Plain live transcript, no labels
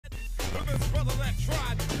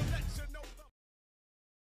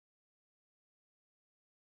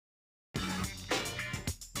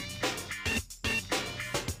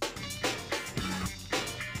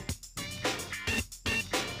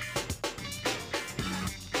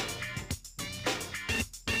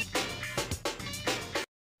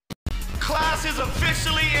Class is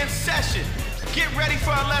officially in session. Get ready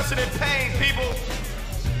for a lesson in pain, people.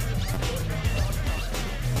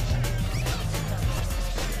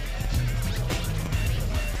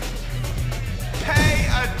 Pay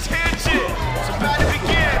attention. It's about to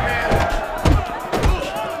begin, man.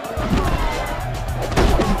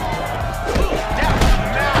 That was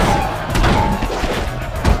massive.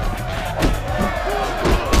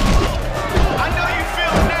 I know you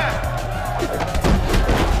feeling that.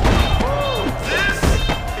 This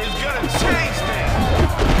is gonna change things.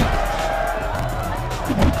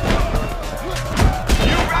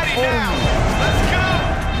 You ready now? Let's go.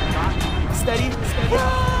 Steady, steady.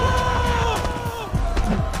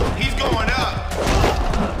 He's going up.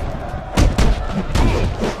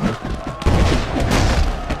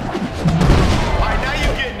 All right, now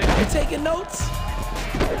you're getting it. You taking notes?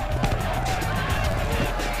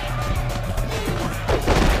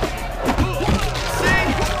 See?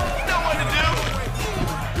 You know what to do.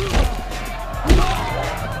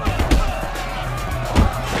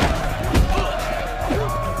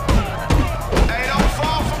 Hey, don't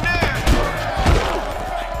fall from there.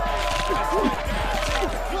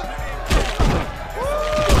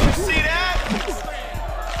 You see that?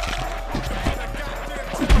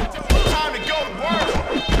 Time to go to work.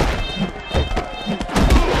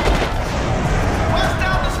 Bust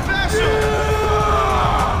down the special.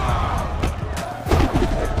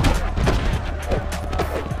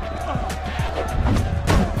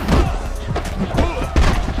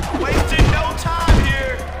 Wasting no time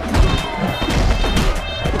here.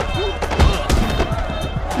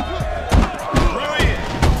 Brilliant.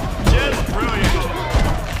 Just brilliant.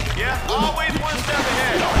 Yeah, always one step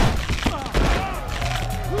ahead.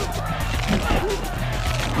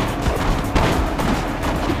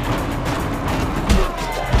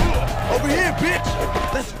 Over here, bitch!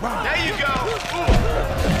 Let's ride. There you go.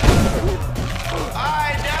 All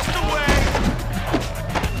right, that's the way.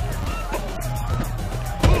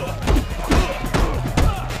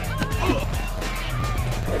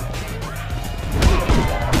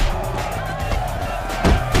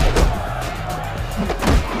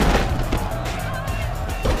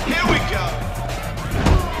 Here we go.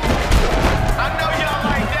 I know y'all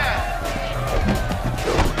like that.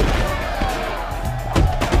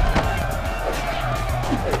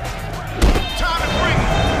 Time to bring it.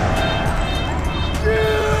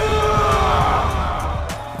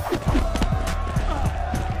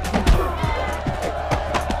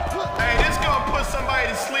 Hey, this gonna put somebody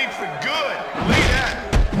to sleep for good. Believe that.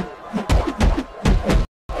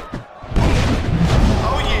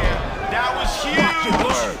 Oh yeah, that was huge.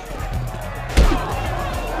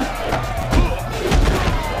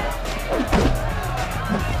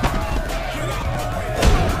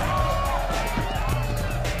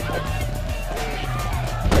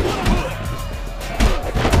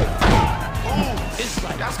 Ooh,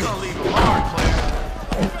 that's gonna leave a mark, player.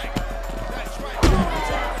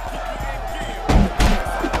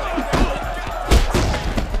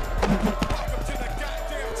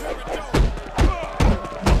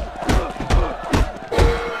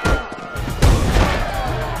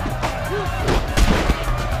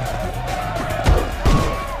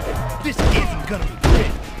 This isn't gonna be pretty.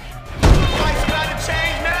 Fight's about to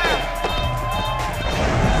change now.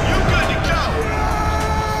 You good to go.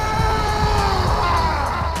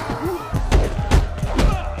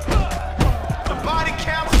 The body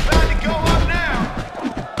count's about to go up now.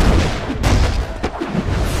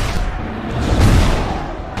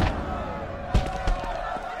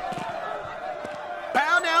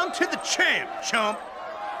 Bow down to the champ, chump.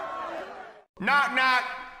 Knock, knock.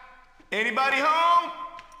 Anybody home?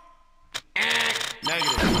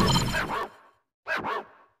 Negative.